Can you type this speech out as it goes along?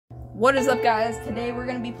What is up, guys? Today we're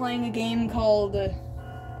gonna be playing a game called,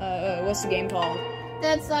 what's the game called?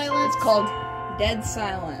 Dead Silence. It's called Dead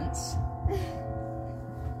Silence.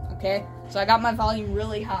 Okay, so I got my volume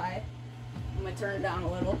really high. I'm gonna turn it down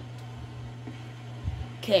a little.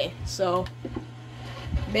 Okay, so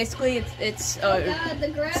basically it's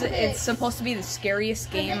supposed to be the scariest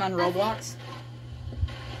game on Roblox,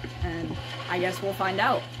 and I guess we'll find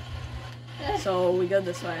out. So we go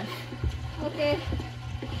this way. Okay.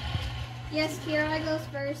 Yes, Kira goes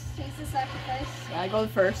first. He's the sacrifice. Yeah, I go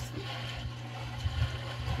first.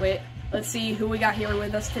 Wait, let's see who we got here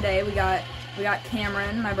with us today. We got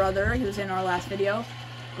Cameron, my brother, who was in our last video.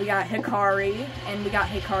 We got Hikari, and we got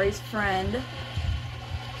Hikari's friend.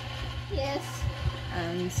 Yes.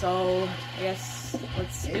 And so I guess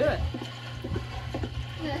let's do it.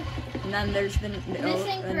 And then there's the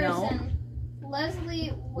missing person.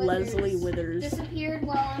 Leslie Withers disappeared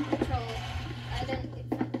while on patrol. I didn't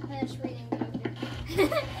finish reading the book. I'm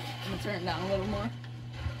gonna turn it down a little more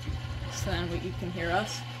so then you can hear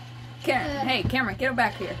us. Hey, Cameron, get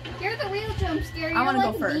back here. You're the real jump scare. I want to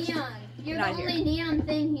like go first. Neon. You're the only neon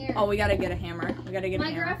thing here. Oh, we gotta get a hammer. We gotta get a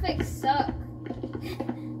hammer. My graphics suck.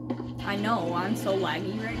 I know. I'm so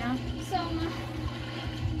laggy right now. So much.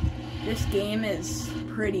 This game is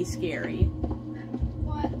pretty scary.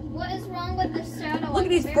 What is wrong with the shadow? Look at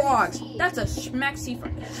these frogs. That's a schmexy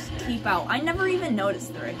frog. Keep out. I never even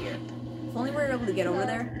noticed they're right here. If only we were able to get over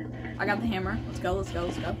there. I got the hammer. Let's go, let's go,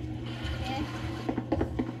 let's go. Okay.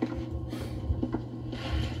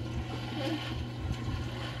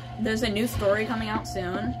 There's a new story coming out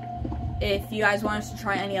soon. If you guys want us to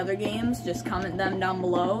try any other games, just comment them down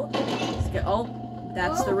below. Let's go. Oh,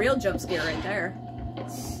 that's the real jump scare right there.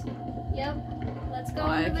 Yep. Let's go.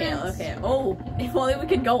 Okay. Oh, if only we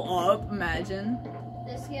could go up, imagine.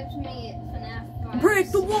 This gives me FNAF vibes.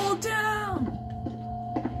 Break the wall down!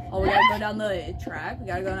 Oh, we gotta go down the track? We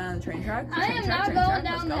gotta go down the train track? I am not going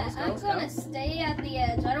down that. I'm gonna stay at the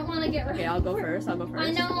edge. I don't want to get Okay, I'll go first.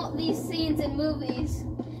 I know these scenes in movies.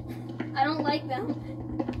 I don't like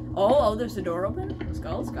them. Oh, there's a door open? Let's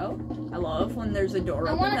go, let's go. I love when there's a door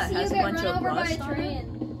open that has a bunch of rust on it.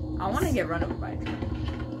 I want to get run over by a train.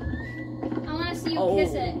 I want to see you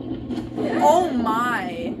kiss it. Oh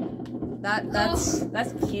my!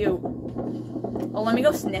 That's cute. Oh, let me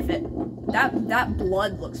go sniff it. That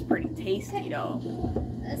blood looks pretty tasty, though.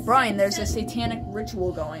 Brian, there's a satanic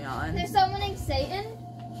ritual going on. They're summoning Satan?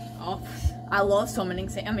 Oh, I love summoning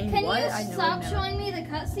Satan. I mean, what? Can you stop showing me the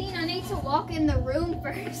cutscene? I need to walk in the room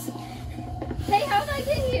first. Hey, how did I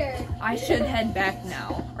get here? I should head back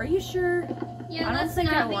now. Are you sure? Yeah, I don't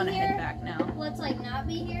think I want to head back now. Let's not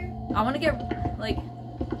be here. I want to get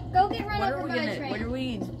go get run over by a train.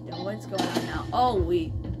 What's going on now? Oh,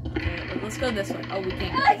 let's go this way. Oh, we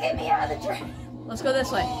can't. Get me out of the train. Let's go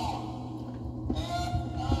this way.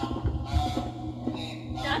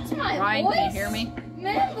 That's my Ryan, voice. can you hear me?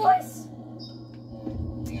 Man voice.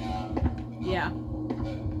 Yeah.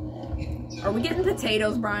 Are we getting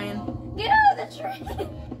potatoes, Brian? Get out of the train.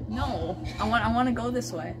 No, I want to go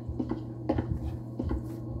this way.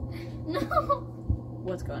 No.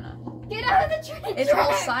 What's going on? Get out of the train. It's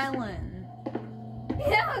all silent.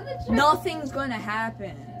 Get out of the train. Nothing's gonna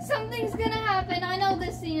happen. Something's gonna happen. I know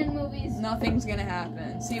this scene in movies. Nothing's gonna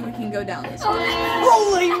happen. See if we can go down this way.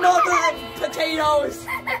 Holy mother of potatoes!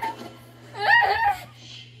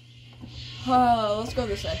 Oh, let's go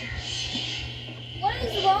this way. What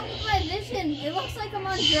is wrong with my vision? It looks like I'm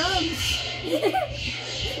on drugs.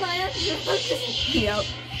 Am I on drugs? Yep.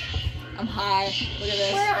 I'm high. Look at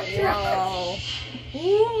this. We're on drugs.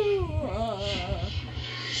 Ooh.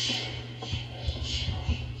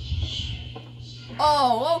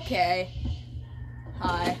 Oh, okay.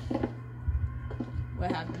 Hi.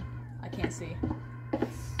 What happened? I can't see.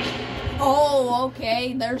 Oh,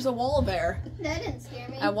 okay. There's a wall there. That didn't scare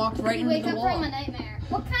me. I walked right into the wall. Wake up from a nightmare.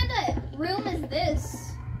 What kind of room is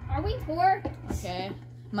this? Are we poor? Okay.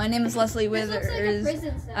 My name is Leslie Withers. This looks like a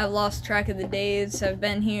prison cell. I've lost track of the days I've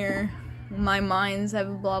been here. My minds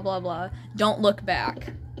have blah blah blah. Don't look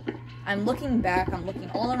back. I'm looking back. I'm looking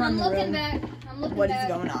all around the room. I'm looking back. What is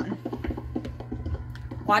going on?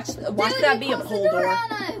 Watch that be a pull door.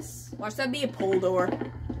 Watch that be a pull door.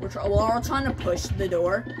 We're all trying to push the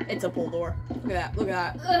door. It's a pull door. Look at that. Look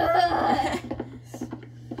at that.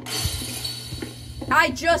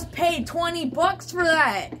 I just paid 20 bucks for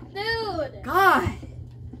that. Dude. God.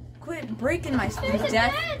 Quit breaking my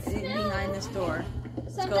death behind this door.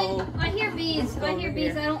 I hear bees. I hear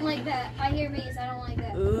bees. I don't like that. I hear bees. I don't like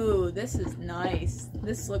that. Ooh, this is nice.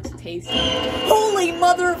 This looks tasty. Holy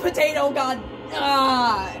mother of potato god.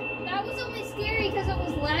 Ah. That was only scary because it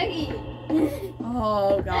was laggy.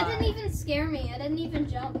 Oh, God. That didn't even scare me. I didn't even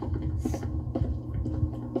jump.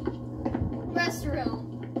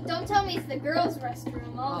 Restroom. Don't tell me it's the girls'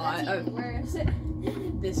 restroom. Oh, that's even worse.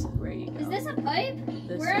 This is where you go. Is this a pipe?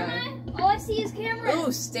 This Where am I? All I see is cameras.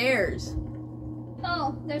 Ooh, stairs.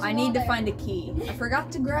 Oh, there's a I wall need to there. find a key. I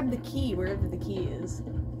forgot to grab the key, wherever the key is.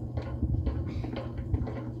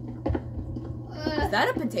 Is that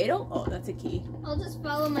a potato? Oh, that's a key. I'll just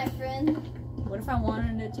follow my friend. What if I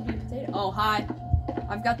wanted it to be a potato? Oh, hi.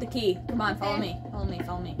 I've got the key. Come on, follow me. Follow me,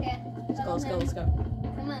 follow me. Okay. Let's go, let's go, let's go.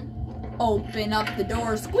 Come on. Open up the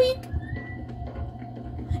door, squeak!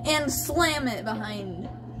 And slam it behind.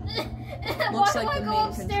 Looks Why like do the I go main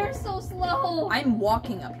upstairs so slow? I'm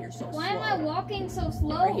walking up here so slow. Why am I walking so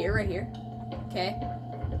slow? Right here, right here. Okay.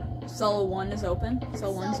 Cell 1 is open.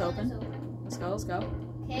 Cell 1's open. Let's go, let's go.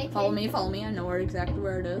 Okay, Follow me, follow me. I know exactly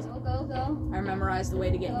where it is. Go, go, go. I memorized the way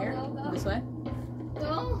to get here. Go. This way.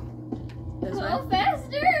 Go. This way. Go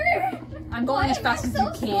faster! I'm going as fast as you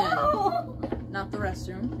can. Slow? Not the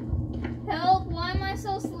restroom. Help, why am I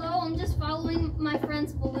so slow? I'm just following my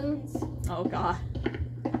friend's balloons. Oh, God.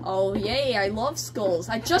 Oh, yay, I love skulls.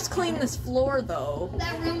 I just cleaned this floor, though.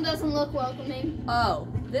 That room doesn't look welcoming. Oh.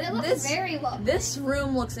 It looks very welcoming. This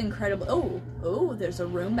room looks incredible. Oh, there's a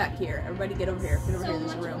room back here. Everybody get over here. Get over here,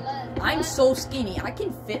 there's a room. I'm so skinny. I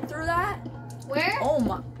can fit through that. Where? Oh,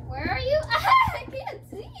 my. Where are you? I can't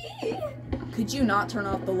see. Could you not turn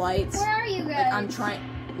off the lights? Where are you guys? Like, I'm trying.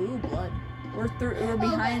 Ooh, blood. We're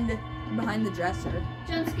behind the dresser.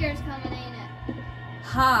 Jump scare's coming, ain't it?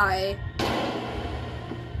 Hi.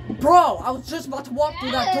 Bro, I was just about to walk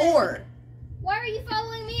through that door. Why are you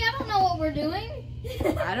following me? I don't know what we're doing.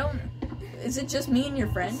 I don't. Is it just me and your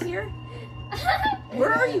friend here?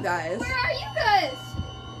 Where are you guys? Where are you guys?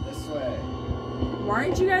 This way. Why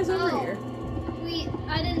aren't you guys over here?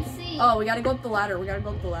 I didn't see. Oh, we gotta go up the ladder. We gotta go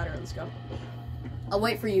up the ladder. Let's go. I'll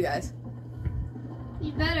wait for you guys.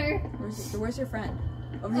 You better. Where's your friend?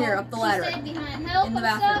 Over here, up the ladder. She stayed behind. Help, In the I'm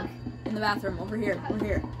bathroom. stuck. In the bathroom. Over here. Over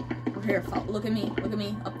here. Over here. Look at me. Look at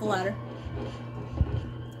me. Up the ladder.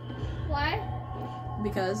 Why?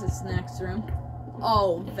 Because it's the next room.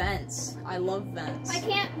 Oh, vents. I love vents. I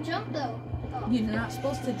can't jump though. Oh. You're not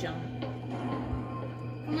supposed to jump.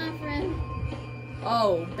 Come on, friend.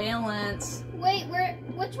 Oh, balance. Wait,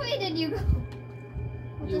 which way did you go?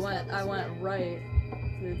 I went right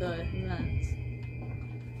through the vents.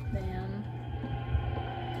 Damn.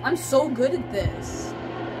 I'm so good at this.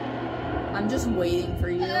 I'm just waiting for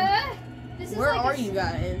you. This is Where like are you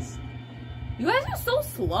guys? You guys are so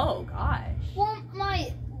slow, gosh. Well,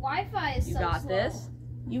 my Wi-Fi is so slow. You got this?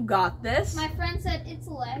 You got this? My friend said it's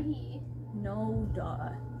laggy. No, duh.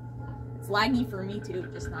 It's laggy for me too,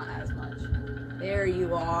 just not as much. There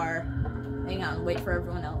you are. Hang on, wait for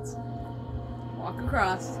everyone else. Walk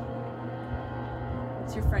across.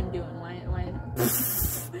 What's your friend doing? Why?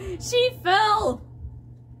 She fell!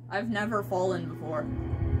 I've never fallen before.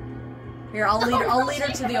 Here, I'll lead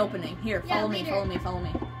her to the opening. Here, follow me, follow me, follow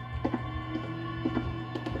me.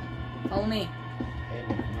 Follow me.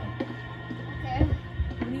 Okay.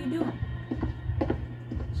 What are you doing?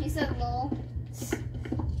 She said lol.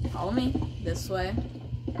 Follow me. This way.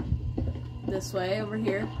 This way, over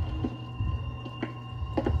here.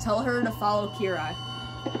 Tell her to follow Kirai.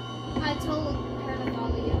 I told her to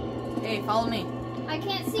follow you. Hey, follow me. I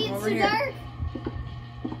can't see, it's Over too here. dark.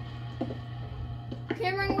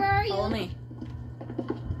 Cameron, where are you? Follow me.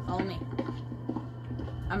 Follow me.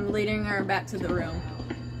 I'm leading her back to the room.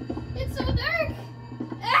 It's so dark.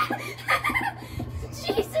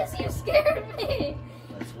 Jesus, you scared me.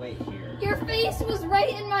 Let's wait here. Your face was right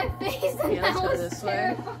in my face, and Yeah, let's that go was this way.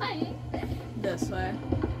 terrifying. This way.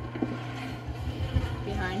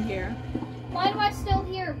 Behind here. Why do I still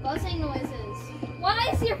hear buzzing noises? Why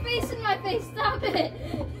is your face in my face? Stop it.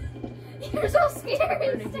 You're so scary.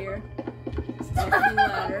 Over to here. Up the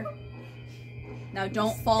ladder. Now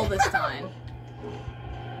don't fall this time.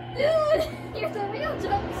 Dude, you're the real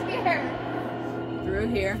jump scare. Through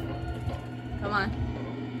here. Come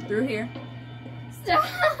on. Through here. Stop.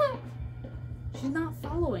 She's not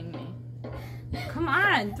following me. Come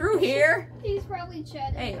on, through here. He's probably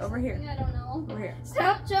chatting. Hey, over here. I don't know. Over here.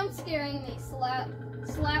 Stop jump scaring me,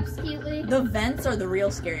 slaps cutely. The vents are the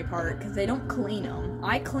real scary part because they don't clean them.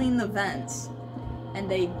 I clean the vents, and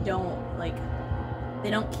they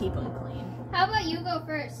don't keep them clean. How about you go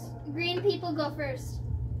first? Green people go first.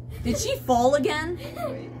 Did she fall again?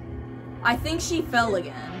 Wait. I think she fell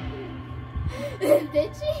again. Did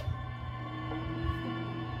she?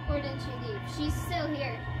 Or did she leave? She's still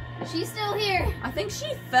here. She's still here. I think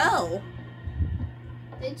she fell.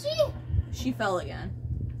 Did she? She fell again.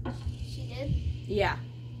 She did? Yeah.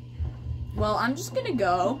 Well, I'm just gonna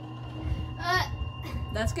go.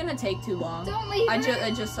 That's gonna take too long. Don't leave I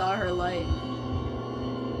her. just saw her light.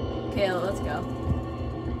 Okay, let's go.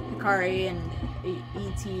 Hikari and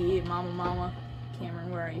E.T., Mama,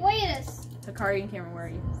 Cameron, where are you? Wait us. Hikari and Cameron, where are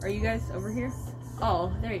you? Are you guys over here?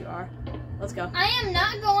 Oh, there you are. Let's go. I am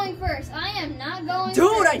not going first. I am not going Dude,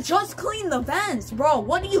 first. I just cleaned the vents, bro.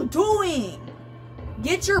 What are you doing?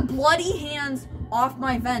 Get your bloody hands off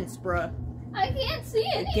my vents, bro. I can't see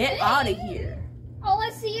anything. Get out of here. All I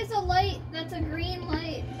see is a light. That's a green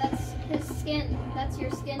light. That's his skin. That's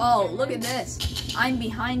your skin. Oh, look at this. I'm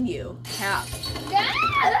behind you. Cap.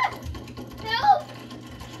 Ah! Help!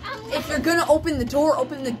 If you're gonna open the door,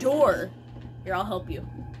 open the door. Here, I'll help you.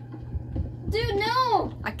 Dude,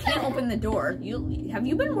 no! I can't open the door. Have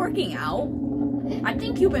you been working out? I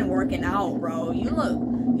think you've been working out, bro. You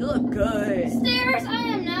look good. Stairs! I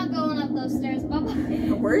am not going up those stairs.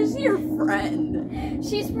 Bye-bye. Where's your friend?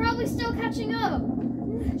 She's probably still catching up.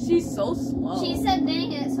 She's so slow. She said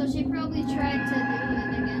dang it, so she probably tried to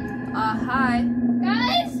do it again. Hi.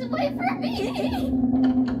 Guys, wait for me!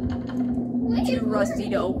 Wait Too for rusty me.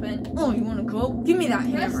 to open. Oh, you wanna go? Give me that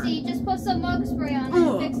hammer. Rusty, just put some bug spray on it.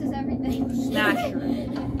 Ugh. It fixes everything. Smash her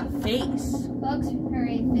face. Bug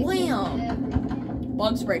spray fixes Wham. everything.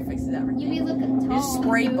 Bug spray fixes everything. You be looking tall. You just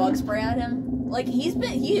spray dude. bug spray at him. Like he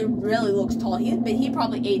really looks tall. He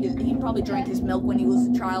probably drank his milk when he was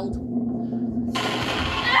a child.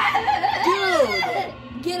 Dude,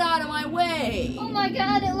 get out of my way. Oh my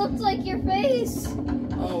god, it looked like your face.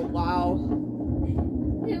 Oh wow.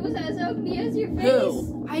 It was as ugly as your face.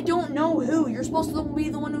 Who? I don't know who. You're supposed to be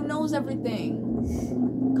the one who knows everything.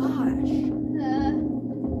 Gosh.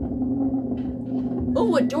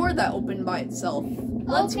 Oh, a door that opened by itself.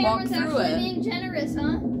 Let's walk Cameron's through actually it. being generous,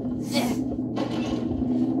 huh?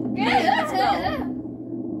 Okay, let's go.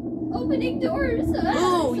 Opening doors.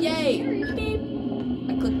 Oh, so yay. scary. Beep.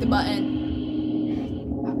 I clicked the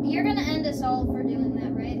button. You're gonna end us all for doing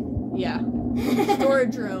that, right? Yeah.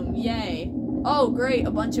 Storage room. Yay. Oh, great.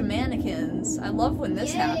 A bunch of mannequins. I love when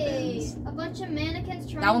this Yay. happens. A bunch of mannequins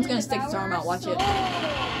trying That one's to gonna stick his devour arm out. our Watch it. soul.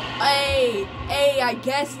 Hey, I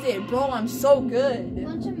guessed it. Bro, I'm so A good.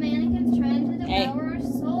 bunch of mannequins trying to Hey. devour our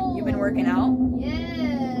soul. You been working out?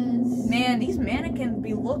 Yes. Man, these mannequins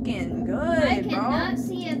be looking good, I bro. cannot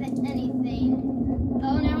see anything.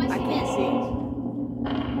 Oh, now I see. I can't see.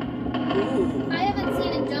 Ooh. I haven't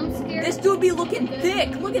seen a jump scare. This dude be looking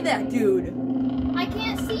thick. Look at that dude. I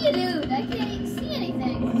can't see a dude. I can't even see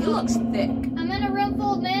anything. He looks thick. I'm in a room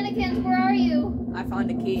full of mannequins. Where are you? I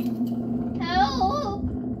found a key. Help!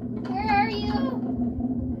 Where are you?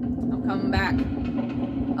 I'm coming back.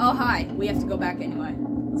 Oh, hi. We have to go back anyway.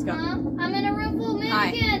 Let's go. Huh? I'm in a room full of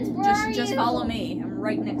Hi. mannequins. Where are you? Just follow me. I'm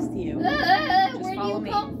right next to you. Where follow do me.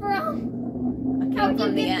 you come from? I How'd came you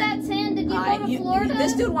from the get that end. tan? Did you go to Florida?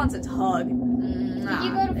 This dude wants a hug. Did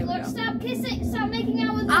you go to Florida? Stop kissing. Stop making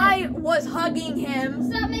out with it. I was hugging him.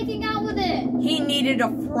 Stop making out with it. He needed a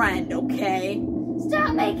friend, okay?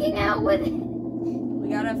 Stop making out with it. We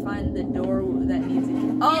gotta find the door that needs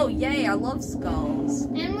it. Oh, yay, I love skulls.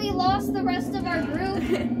 And we lost the rest of our group.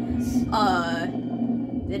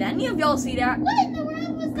 Did any of y'all see that? What in the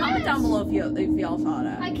world was that? Comment down below if y'all saw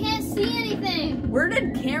that. I can't see anything. Where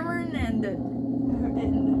did Cameron and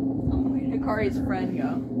Hikari's friend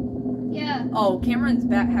go? Yeah. Oh, Cameron's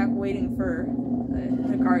back waiting for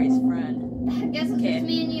Hikari's friend. I guess it's Okay. just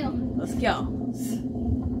me and you. Let's go.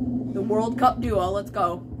 The World Cup duo, let's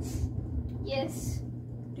go. Yes.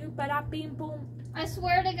 Doop-a-da-beam-boom. I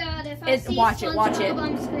swear to God, if I see Watch it, watch it. SpongeBob,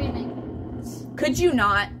 I'm screaming. Could you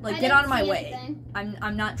not? Like, I get didn't out of my see way. anything.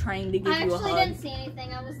 I'm not trying to give I you a actually hug. didn't see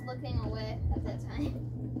anything. I was looking away at that time.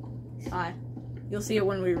 Hi. You'll see it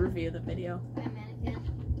when we review the video. By mannequin.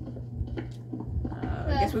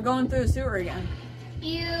 I guess we're going through the sewer again.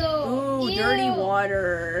 Ew. Ooh, Ew. dirty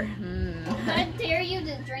water. I dare you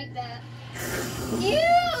to drink that.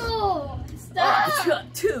 Ew! Stop!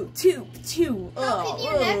 Two. How can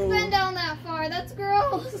your neck bend down that far? That's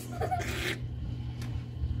gross.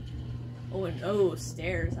 Oh, and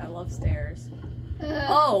stairs. I love stairs. Ugh.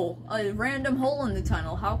 Oh, a random hole in the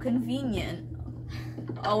tunnel. How convenient.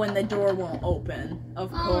 Oh, and the door won't open.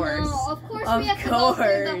 Of course. Oh, no. Of course Of we have to go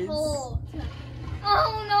through the course. hole.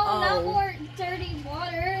 Oh no, Oh. not more dirty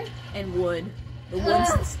water. And wood. The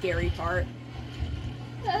wood's the scary part.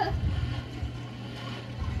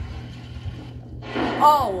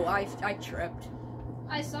 Oh, I tripped.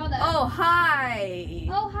 I saw that. Oh, hi.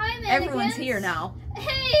 Oh, hi, mannequins. Everyone's here now.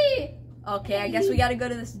 Hey! Okay, I guess we gotta go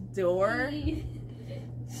to this door.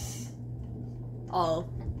 Oh,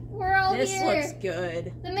 We're all this here. looks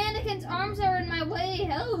good. The mannequin's arms are in my way.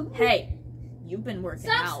 Help. Hey, You've been working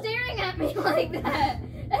Stop out. staring at me like that.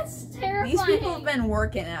 That's terrifying. These people have been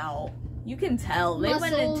working out. You can tell. They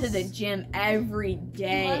went into the gym every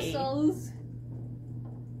day. Muscles.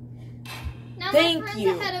 Now Thank my friend's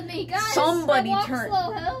you. ahead of me. Guys, Somebody I walk turn.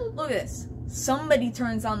 slow, help. Look at this. Somebody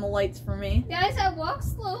turns on the lights for me. Guys, I walk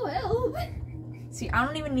slow, help. See, I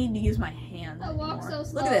don't even need to use my hands I walk anymore. so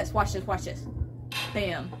slow. Look at this. Watch this. Watch this.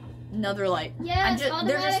 Bam. Another light. Yes, they're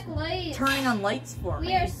automatic just lights. turning on lights for me.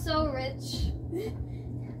 We are so rich.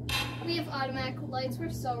 We have automatic lights. We're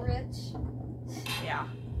so rich. Yeah.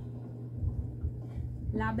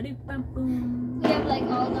 La-ba-doo-bum-boom. We have like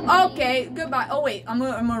all the money. Okay, goodbye. Oh wait, I'm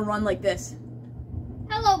gonna run like this.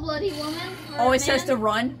 Hello, bloody woman. Oh, it says to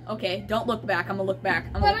run? Okay, don't look back. I'm gonna look back.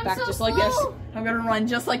 I'm gonna look back so just like this. slow. I'm gonna run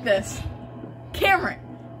just like this. Cameron,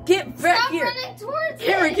 get back Stop here. running towards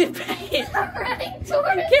Cameron, it. get back here. Stop running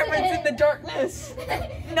towards Cameron's it. in the darkness.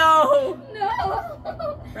 No.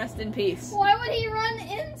 No. Rest in peace. Why would he run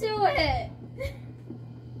into it?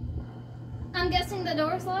 I'm guessing the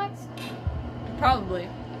door's locked. Probably.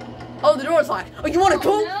 Oh, the door's locked. Oh, you wanna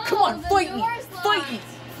go? no, Come on, the fight me. door's Fight me. locked.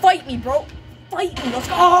 Fight me, bro. Fight me. Let's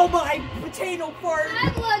go. Oh, my potato fart. Hi,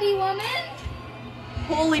 bloody woman.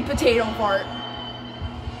 Holy potato fart.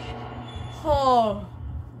 Oh.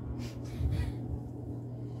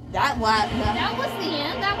 That That was the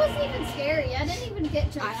end. That wasn't even scary. I didn't even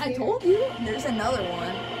get jump I scared. told you. There's another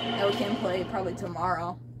one that we can play probably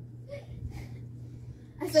tomorrow.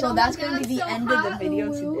 I said, So oh that's my gonna God, be the I'm so end of the hot,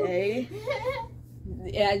 video ooh. today.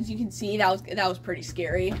 As you can see, that was pretty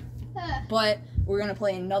scary. But we're gonna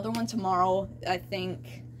play another one tomorrow. I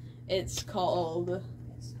think it's called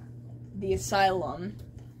The Asylum.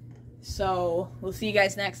 So we'll see you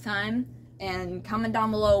guys next time. And comment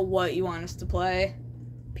down below what you want us to play.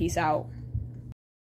 Peace out.